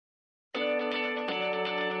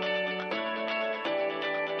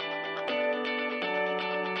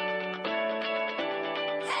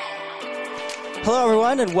Hello,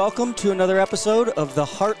 everyone, and welcome to another episode of the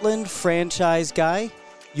Heartland Franchise Guy,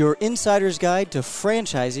 your insider's guide to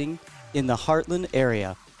franchising in the Heartland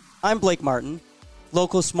area. I'm Blake Martin,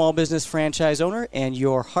 local small business franchise owner and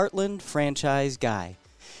your Heartland Franchise Guy.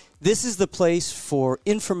 This is the place for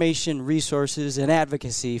information, resources, and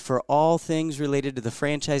advocacy for all things related to the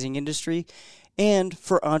franchising industry and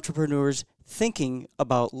for entrepreneurs thinking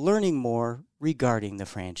about learning more regarding the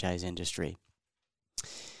franchise industry.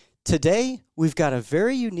 Today, we've got a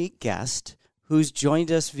very unique guest who's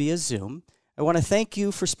joined us via Zoom. I want to thank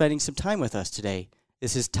you for spending some time with us today.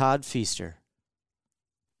 This is Todd Feaster.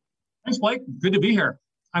 Thanks, Blake. Good to be here.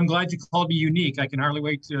 I'm glad you called me unique. I can hardly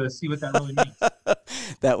wait to see what that really means.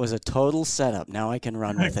 That was a total setup. Now I can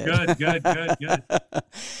run with it. Good.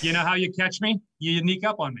 You know how you catch me? You unique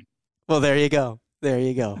up on me. Well, there you go.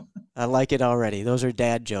 I like it already. Those are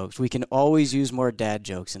dad jokes. We can always use more dad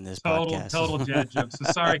jokes in this podcast. Total dad jokes.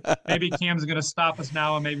 So sorry, maybe Cam's going to stop us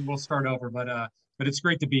now and maybe we'll start over. But it's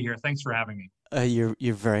great to be here. Thanks for having me.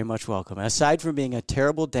 You're very much welcome. Aside from being a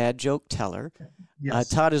terrible dad joke teller, yes.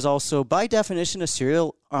 Todd is also, by definition, a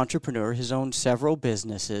serial entrepreneur. He's owned several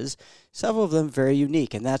businesses, several of them very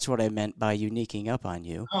unique, and that's what I meant by uniquing up on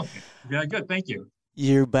you. Okay. Yeah, good. Thank you.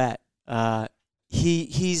 You bet.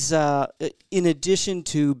 He's in addition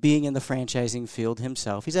to being in the franchising field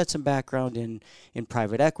himself, he's had some background in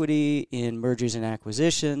private equity, in mergers and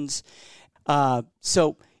acquisitions.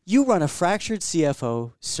 So you run a fractured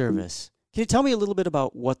CFO service. Can you tell me a little bit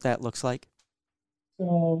about what that looks like?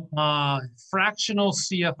 So fractional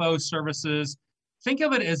CFO services, think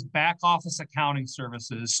of it as back office accounting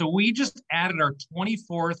services. So we just added our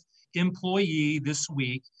 24th employee this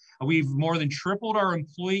week. We've more than tripled our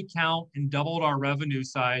employee count and doubled our revenue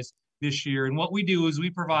size this year. And what we do is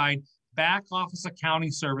we provide back office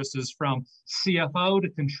accounting services from CFO to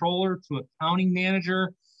controller to accounting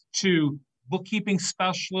manager to bookkeeping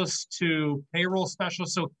specialist to payroll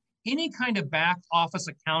specialist. So any kind of back office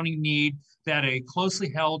accounting need that a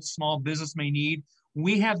closely held small business may need,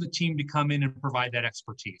 we have the team to come in and provide that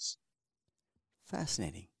expertise.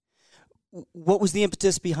 Fascinating. What was the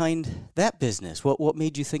impetus behind that business? What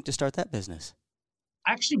made you think to start that business?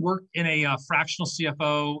 I actually worked in a fractional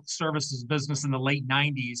CFO services business in the late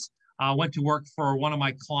 90s. Went to work for one of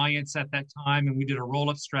my clients at that time, and we did a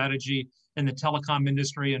roll-up strategy in the telecom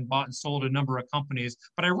industry and bought and sold a number of companies.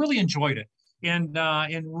 But I really enjoyed it. And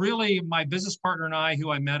really, my business partner and I, who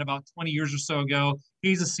I met about 20 years or so ago,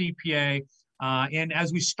 he's a CPA. And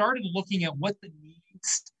as we started looking at what the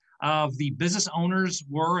needs of the business owners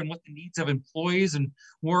were and what the needs of employees and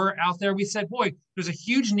were out there, we said, boy, there's a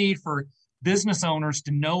huge need for business owners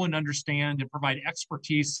to know and understand and provide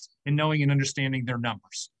expertise in knowing and understanding their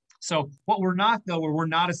numbers. So what we're not, though, we're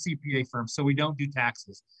not a CPA firm, so we don't do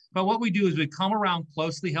taxes. But what we do is we come around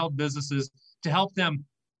closely held businesses to help them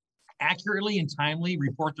accurately and timely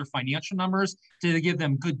report their financial numbers, to give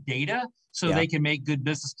them good data so they can make good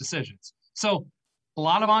business decisions. So a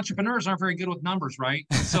lot of entrepreneurs aren't very good with numbers, right?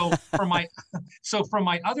 So from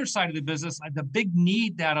my other side of the business, the big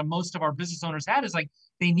need that most of our business owners had is like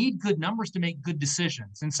they need good numbers to make good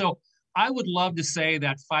decisions. And so I would love to say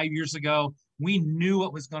that 5 years ago, we knew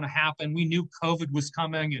what was going to happen. We knew COVID was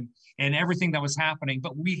coming and everything that was happening.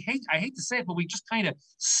 But I hate to say it, but we just kind of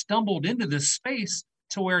stumbled into this space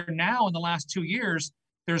to where now in the last 2 years,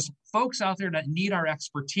 there's folks out there that need our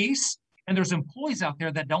expertise. And there's employees out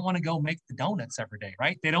there that don't want to go make the donuts every day,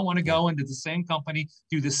 right? They don't want to go into the same company,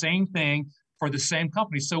 do the same thing for the same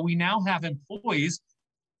company. So we now have employees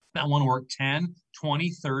that want to work 10,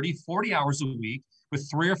 20, 30, 40 hours a week with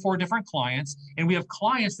 3 or 4 different clients. And we have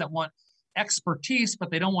clients that want expertise,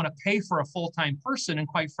 but they don't want to pay for a full-time person. And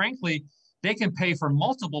quite frankly, they can pay for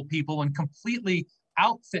multiple people and completely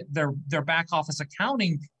outfit their back office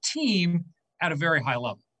accounting team at a very high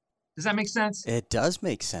level. Does that make sense? It does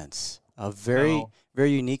make sense. A very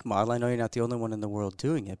unique model. I know you're not the only one in the world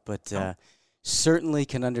doing it, but certainly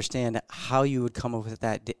can understand how you would come up with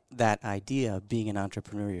that idea of being an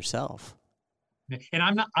entrepreneur yourself. And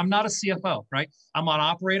I'm not a CFO, right? I'm an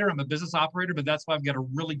operator. I'm a business operator, but that's why I've got a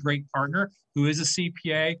really great partner who is a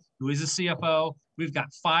CPA, who is a CFO. We've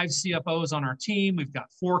got 5 CFOs on our team. We've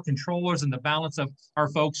got 4 controllers, and the balance of our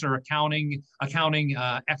folks are accounting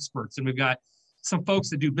experts. And we've got some folks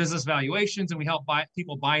that do business valuations, and we help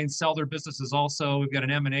people buy and sell their businesses also. We've got an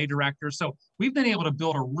M&A director. So we've been able to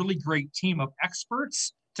build a really great team of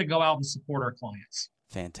experts to go out and support our clients.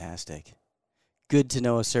 Fantastic. good to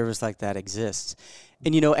know a service like that exists.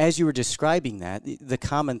 And, as you were describing that, the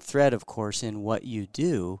common thread, of course, in what you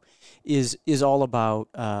do is all about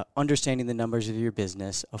understanding the numbers of your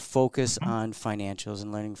business, a focus on financials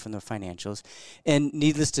and learning from the financials, and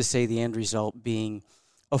needless to say, the end result being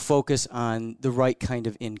a focus on the right kind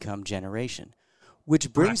of income generation,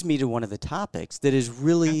 which brings me to one of the topics that is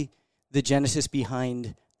really the genesis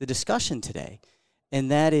behind the discussion today. And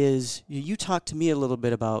that is, you talked to me a little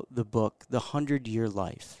bit about the book, The 100-Year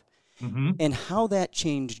Life, and how that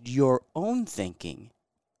changed your own thinking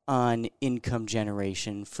on income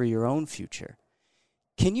generation for your own future.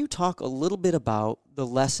 Can you talk a little bit about the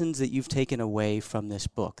lessons that you've taken away from this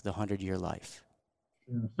book, The 100-Year Life?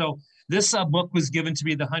 So this book was given to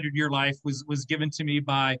me, The 100-Year Life, was given to me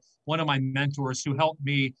by one of my mentors who helped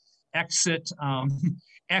me exit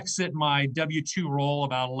my W-2 role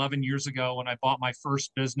about 11 years ago when I bought my first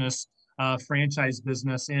business, franchise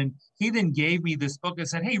business. And he then gave me this book and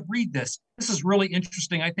said, hey, read this. This is really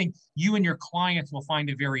interesting. I think you and your clients will find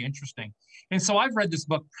it very interesting. And so I've read this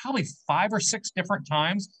book probably 5 or 6 different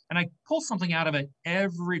times, and I pull something out of it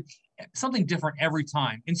something different every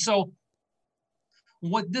time. And so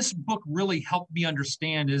what this book really helped me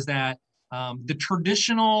understand is that the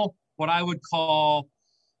traditional, what I would call,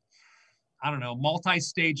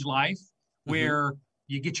 multi-stage life, where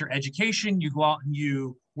you get your education, you go out and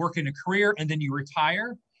you work in a career, and then you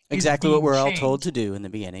retire. Exactly what we're all told to do in the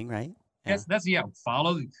beginning, right? Yeah.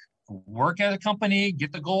 Work at a company,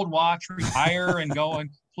 get the gold watch, retire, and go and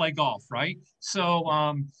play golf, right? So,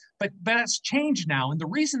 but that's changed now. And the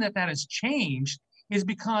reason that has changed is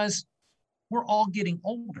because we're all getting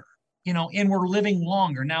older, and we're living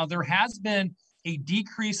longer. Now, there has been a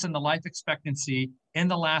decrease in the life expectancy in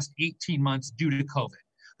the last 18 months due to COVID.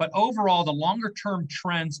 But overall, the longer term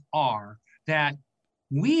trends are that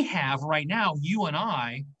we have right now, you and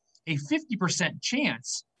I, a 50%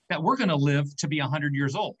 chance that we're going to live to be 100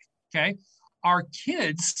 years old, okay? Our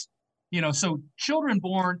kids, so children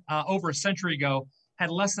born over a century ago had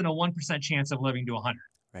less than a 1% chance of living to 100,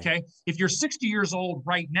 right. Okay? If you're 60 years old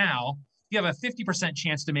right now, you have a 50%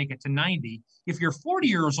 chance to make it to 90. If you're 40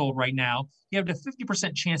 years old right now, you have a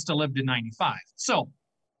 50% chance to live to 95. So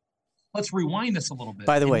let's rewind this a little bit.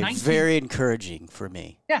 By the way, very encouraging for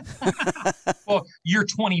me. Yeah. Well, you're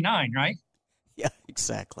 29, right? Yeah,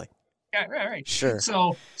 exactly. Yeah, right. Sure.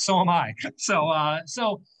 So am I.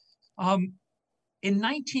 In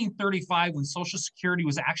 1935, when Social Security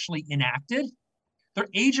was actually enacted, their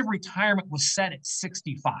age of retirement was set at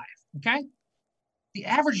 65, okay? The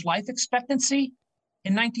average life expectancy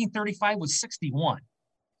in 1935 was 61.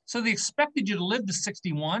 So they expected you to live to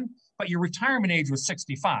 61, but your retirement age was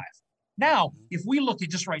 65. Now, if we look at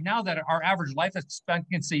just right now that our average life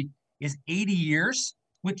expectancy is 80 years,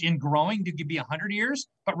 which in growing to be 100 years,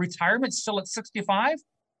 but retirement's still at 65,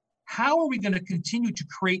 how are we going to continue to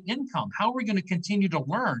create income? How are we going to continue to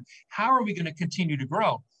learn? How are we going to continue to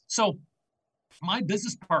grow? So my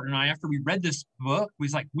business partner and I, after we read this book,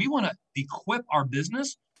 was like, we want to equip our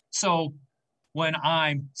business. So when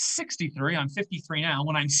I'm 63, I'm 53 now,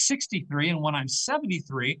 when I'm 63 and when I'm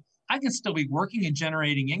 73, I can still be working and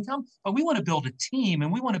generating income, but we want to build a team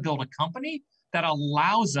and we want to build a company that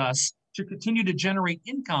allows us to continue to generate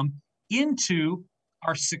income into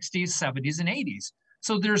our 60s, 70s, and 80s.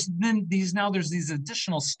 So there's these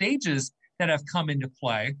additional stages that have come into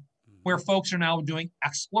play where folks are now doing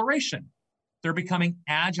exploration. They're becoming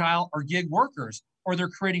agile or gig workers, or they're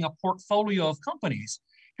creating a portfolio of companies.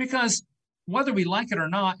 Because whether we like it or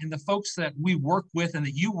not, and the folks that we work with and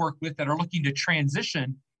that you work with that are looking to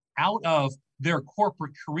transition out of their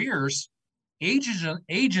corporate careers,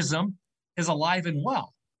 ageism is alive and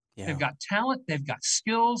well. Yeah. They've got talent, they've got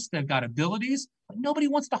skills, they've got abilities, but nobody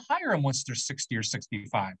wants to hire them once they're 60 or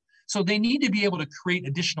 65. So they need to be able to create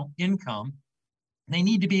additional income. They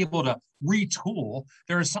need to be able to retool.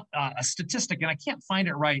 There's a statistic, and I can't find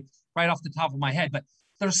it right off the top of my head, but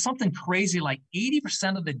there's something crazy like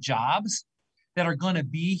 80% of the jobs that are going to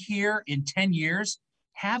be here in 10 years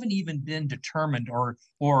haven't even been determined or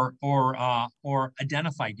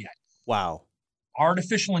identified yet. Wow.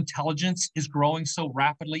 Artificial intelligence is growing so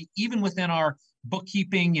rapidly, even within our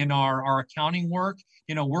bookkeeping and our accounting work.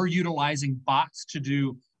 We're utilizing bots to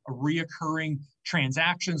do reoccurring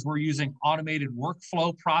transactions. We're using automated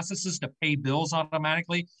workflow processes to pay bills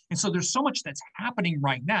automatically. And so there's so much that's happening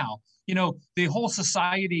right now. The whole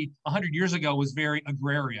society 100 years ago was very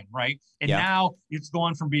agrarian, right? And now it's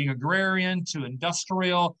gone from being agrarian to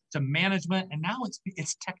industrial to management. And now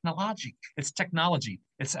it's technology. It's technology.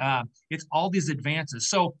 It's all these advances.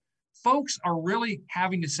 So folks are really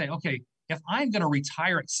having to say, okay, if I'm going to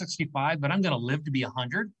retire at 65, but I'm going to live to be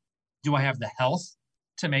 100, Do I have the health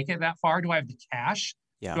to make it that far? Do I have the cash?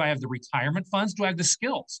 Yeah. Do I have the retirement funds? Do I have the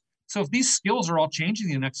skills? So if these skills are all changing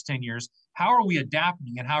in the next 10 years, how are we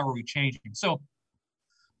adapting and how are we changing? So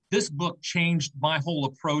this book changed my whole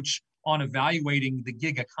approach on evaluating the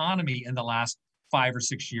gig economy in the last 5 or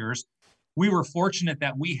 6 years. We were fortunate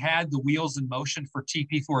that we had the wheels in motion for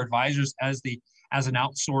TP4 Advisors as an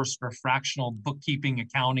outsourced or fractional bookkeeping,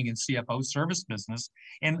 accounting, and CFO service business.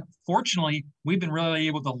 And fortunately, we've been really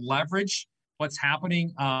able to leverage what's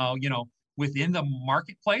happening, within the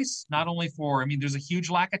marketplace. Not only there's a huge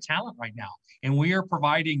lack of talent right now, and we are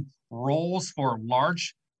providing roles for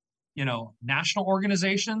large, national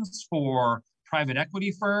organizations, for private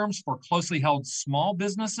equity firms, for closely held small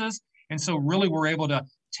businesses. And so really we're able to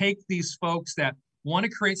take these folks that want to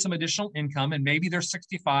create some additional income, and maybe they're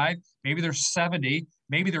 65, maybe they're 70,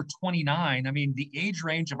 maybe they're 29. The age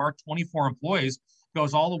range of our 24 employees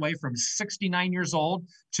goes all the way from 69 years old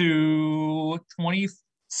to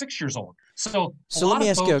 26 years old. So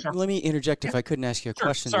let me interject if I couldn't ask you a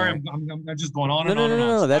question. Sorry, I'm just going on and on.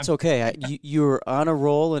 No, that's okay. You were on a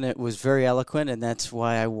roll and it was very eloquent, and that's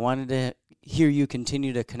why I wanted to hear you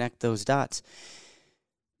continue to connect those dots.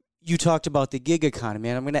 You talked about the gig economy,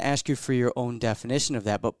 and I'm going to ask you for your own definition of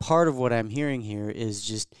that. But part of what I'm hearing here is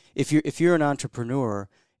just if you're an entrepreneur,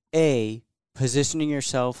 positioning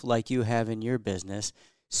yourself like you have in your business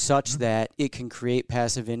such that it can create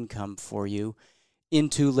passive income for you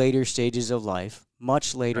into later stages of life,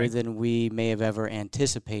 much later than we may have ever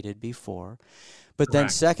anticipated before. But then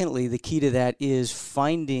secondly, the key to that is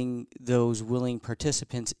finding those willing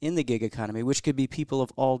participants in the gig economy, which could be people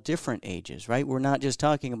of all different ages, right? We're not just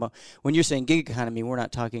talking about, when you're saying gig economy, we're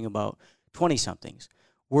not talking about 20-somethings.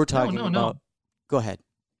 We're talking about, go ahead.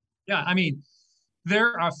 Yeah,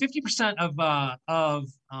 there are 50% of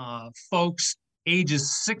folks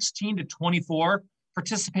ages 16 to 24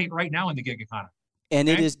 participate right now in the gig economy. And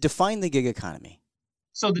it is, define the gig economy.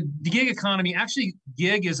 So the gig economy, actually,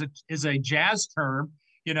 gig is a jazz term,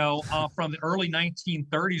 from the early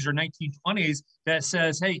 1930s or 1920s that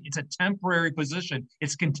says, hey, it's a temporary position.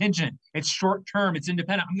 It's contingent. It's short term. It's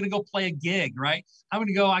independent. I'm going to go play a gig, right? I'm going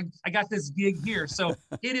to go, I got this gig here. So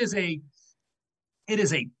it is a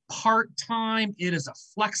part-time. It is a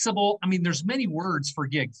flexible. There's many words for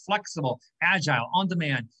gig: flexible, agile,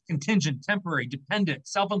 on-demand, contingent, temporary, dependent,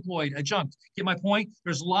 self-employed, adjunct. Get my point?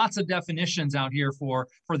 There's lots of definitions out here for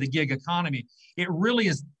the gig economy. It really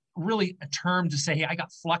is a term to say, hey, I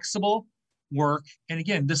got flexible work. And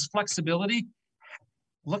again, this flexibility,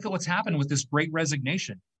 look at what's happened with this Great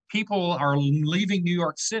Resignation. People are leaving New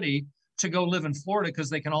York City to go live in Florida because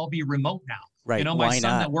they can all be remote now. Right. My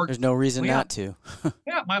son that worked, there's no reason not to.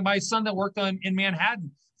 Yeah. My son that worked in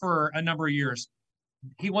Manhattan for a number of years,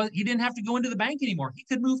 he didn't have to go into the bank anymore. He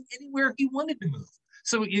could move anywhere he wanted to move.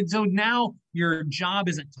 So now your job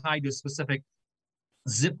isn't tied to a specific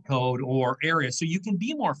zip code or area. So you can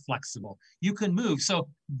be more flexible. You can move. So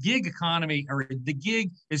gig economy, or the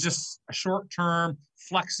gig, is just a short-term,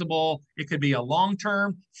 flexible. It could be a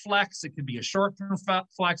long-term flex. It could be a short-term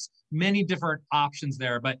flex. Many different options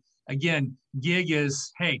there. But again, gig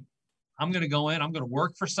is, hey, I'm going to go in, I'm going to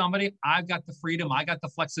work for somebody. I've got the freedom. I got the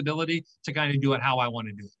flexibility to kind of do it how I want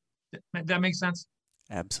to do it. That makes sense?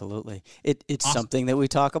 Absolutely. It's awesome. Something that we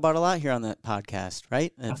talk about a lot here on the podcast,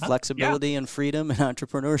 right? Flexibility and freedom and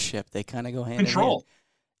entrepreneurship, they kind of go hand in hand.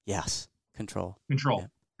 Yes, control. Yeah.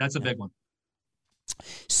 That's a big one.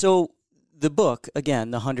 So the book,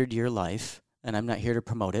 again, The 100-Year Life, and I'm not here to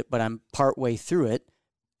promote it, but I'm partway through it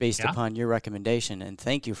based upon your recommendation, and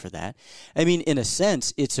thank you for that. In a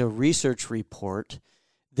sense, it's a research report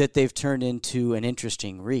that they've turned into an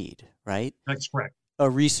interesting read, right? That's correct. A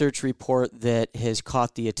research report that has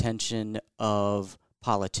caught the attention of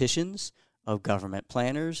politicians, of government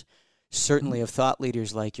planners, certainly of thought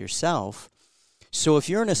leaders like yourself. So if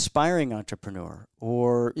you're an aspiring entrepreneur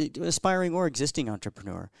or existing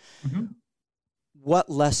entrepreneur, what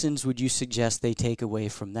lessons would you suggest they take away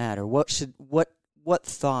from that? Or what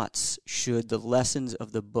thoughts should the lessons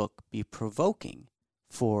of the book be provoking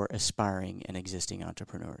for aspiring and existing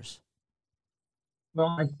entrepreneurs?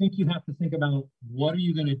 Well, I think you have to think about, what are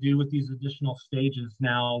you going to do with these additional stages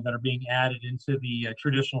now that are being added into the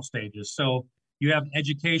traditional stages? So you have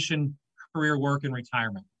education, career, work, and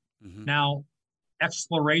retirement. Now,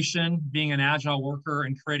 exploration, being an agile worker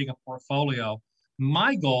and creating a portfolio.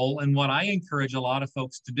 My goal, and what I encourage a lot of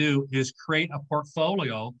folks to do, is create a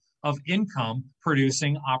portfolio of income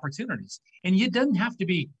producing opportunities. And it doesn't have to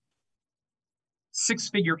be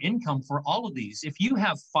six-figure income for all of these. If you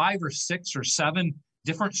have 5 or 6 or 7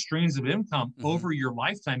 different streams of income over your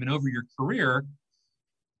lifetime and over your career,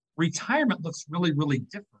 retirement looks really, really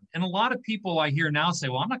different. And a lot of people I hear now say,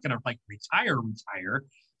 well, I'm not going to like retire.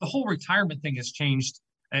 The whole retirement thing has changed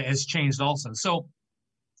also. So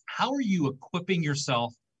how are you equipping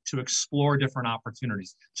yourself to explore different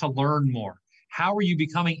opportunities, to learn more? How are you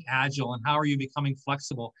becoming agile, and how are you becoming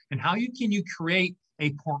flexible? And can you create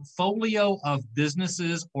a portfolio of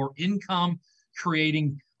businesses or income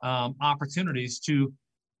creating opportunities to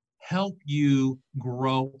help you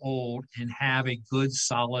grow old and have a good,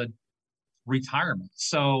 solid retirement?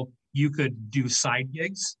 So you could do side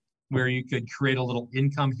gigs where you could create a little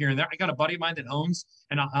income here and there. I got a buddy of mine that owns,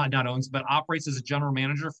 and not owns, but operates as a general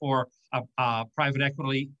manager for a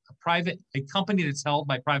company that's held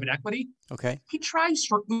by private equity. Okay. He drives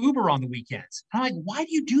for Uber on the weekends. I'm like, why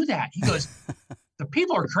do you do that? He goes, the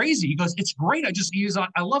people are crazy. He goes, it's great.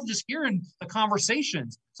 I love just hearing the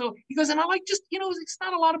conversations. So he goes, and I like just, it's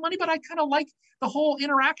not a lot of money, but I kind of like the whole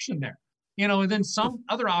interaction there. And then some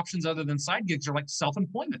other options other than side gigs are like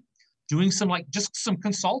self-employment, doing some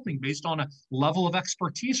consulting based on a level of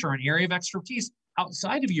expertise or an area of expertise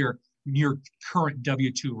outside of your current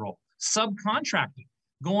W-2 role. Subcontracting,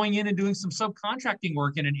 going in and doing some subcontracting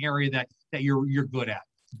work in an area that you're good at.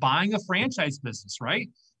 Buying a franchise business, right?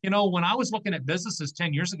 When I was looking at businesses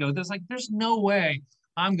 10 years ago, there's no way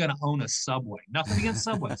I'm going to own a Subway. Nothing against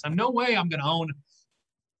Subways. No way I'm going to own,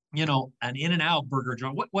 an In-N-Out burger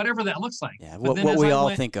joint, whatever that looks like. Yeah, what we all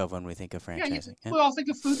think of when we think of franchising. We all think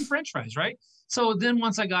of food and French fries, right? So then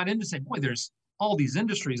once I got into boy, there's all these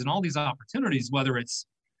industries and all these opportunities, whether it's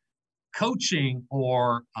coaching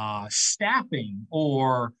or staffing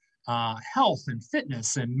or health and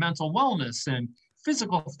fitness and mental wellness and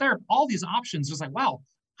physical therapy, all these options. Just like, wow,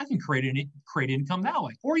 I can create income that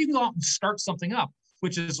way. Or you can go out and start something up,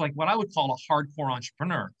 which is like what I would call a hardcore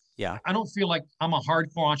entrepreneur. Yeah. I don't feel like I'm a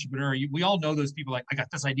hardcore entrepreneur. We all know those people like, I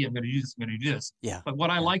got this idea, I'm going to do this, I'm going to do this. Yeah. But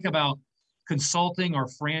what I like about consulting or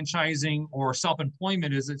franchising or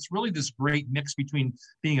self-employment is it's really this great mix between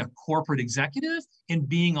being a corporate executive and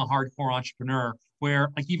being a hardcore entrepreneur, where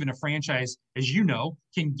like even a franchise, as you know,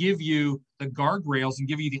 can give you the guardrails and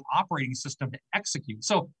give you the operating system to execute.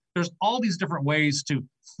 So there's all these different ways to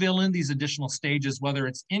fill in these additional stages, whether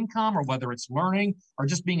it's income or whether it's learning or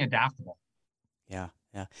just being adaptable. Yeah.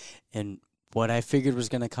 Yeah. And what I figured was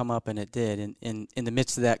going to come up, and it did, in the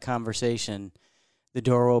midst of that conversation, the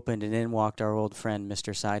door opened and in walked our old friend,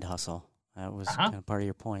 Mr. Side Hustle. That was kind of part of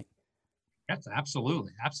your point. That's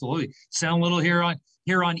absolutely. Sound a little here on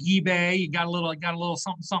eBay. You got a little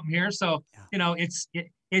something here. So,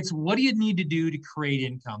 it's what do you need to do to create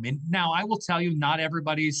income? And now I will tell you, not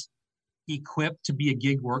everybody's equipped to be a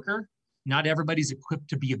gig worker. Not everybody's equipped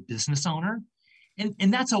to be a business owner.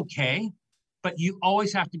 And that's okay. But you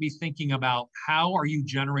always have to be thinking about how are you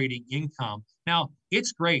generating income. Now,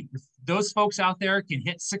 it's great. If those folks out there can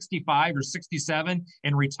hit 65 or 67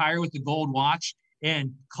 and retire with the gold watch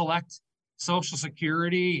and collect Social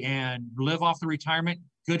Security and live off the retirement,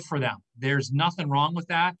 good for them. There's nothing wrong with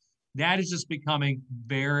that. That is just becoming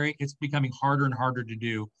harder and harder to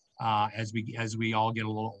do as we all get a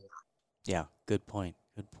little older. Yeah, good point.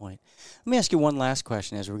 Let me ask you one last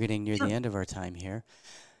question as we're getting near Sure. the end of our time here.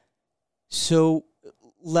 So,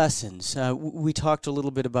 lessons. We talked a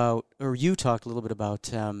little bit about, or you talked a little bit about,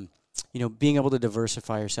 being able to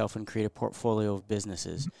diversify yourself and create a portfolio of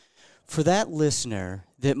businesses. For that listener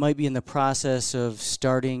that might be in the process of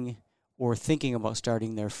starting or thinking about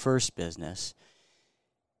starting their first business,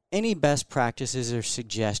 any best practices or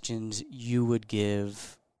suggestions you would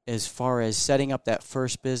give as far as setting up that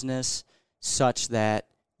first business such that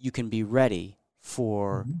you can be ready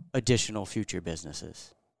for additional future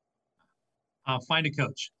businesses? Find a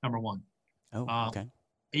coach, number one. Oh, okay.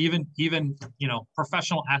 Even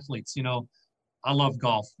professional athletes. I love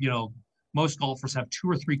golf. Most golfers have 2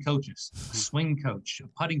 or 3 coaches: a swing coach, a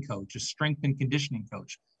putting coach, a strength and conditioning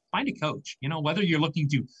coach. Find a coach. Whether you're looking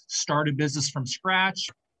to start a business from scratch,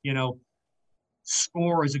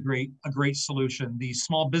 SCORE is a great solution. The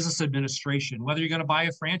Small Business Administration. Whether you're going to buy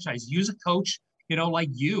a franchise, use a coach, like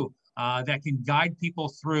you. That can guide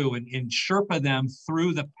people through and Sherpa them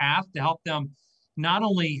through the path to help them not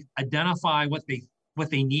only identify what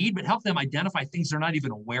they need, but help them identify things they're not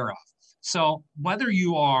even aware of. So whether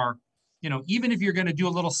you are, even if you're going to do a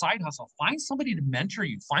little side hustle, find somebody to mentor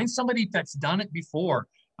you. Find somebody that's done it before.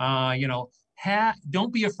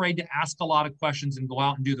 Don't be afraid to ask a lot of questions and go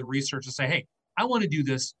out and do the research and say, hey, I want to do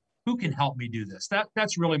this. Who can help me do this?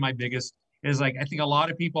 That's really my biggest is like, I think a lot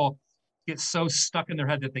of people get so stuck in their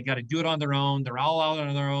head that they got to do it on their own. They're all out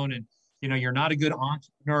on their own. And, you're not a good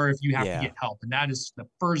entrepreneur if you have to get help. And that is the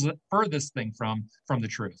furthest thing from the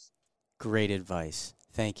truth. Great advice.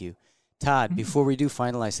 Thank you. Todd, before we do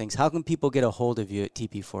finalize things, how can people get a hold of you at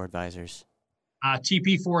TP4 Advisors?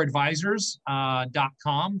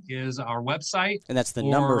 TP4advisors.com is our website. And that's the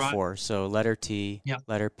number 4, so letter T,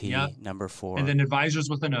 letter P, number 4. And then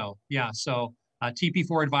advisors with an O. Yeah, so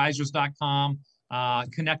TP4advisors.com.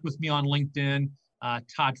 Connect with me on LinkedIn,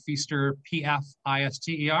 Todd Fister,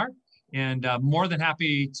 Pfister. And more than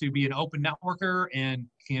happy to be an open networker and,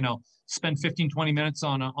 spend 15, 20 minutes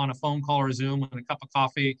on a phone call or a Zoom with a cup of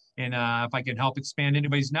coffee. And if I can help expand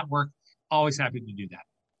anybody's network, always happy to do that.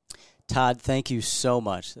 Todd, thank you so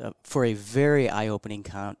much for a very eye-opening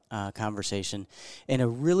conversation and a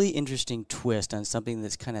really interesting twist on something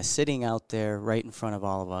that's kind of sitting out there right in front of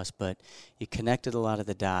all of us, but you connected a lot of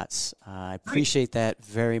the dots. I appreciate that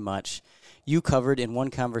very much. You covered in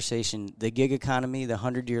one conversation the gig economy, the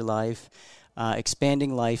 100-year life,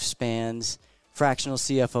 expanding lifespans, fractional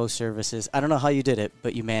CFO services. I don't know how you did it,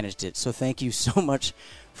 but you managed it. So thank you so much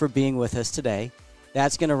for being with us today.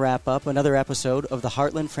 That's going to wrap up another episode of the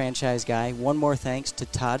Heartland Franchise Guy. One more thanks to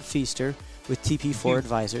Todd Fister with TP4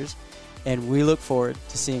 Advisors. And we look forward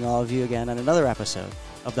to seeing all of you again on another episode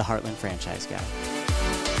of the Heartland Franchise Guy.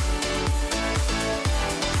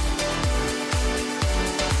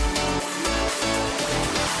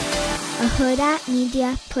 A Huda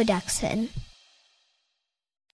Media Production.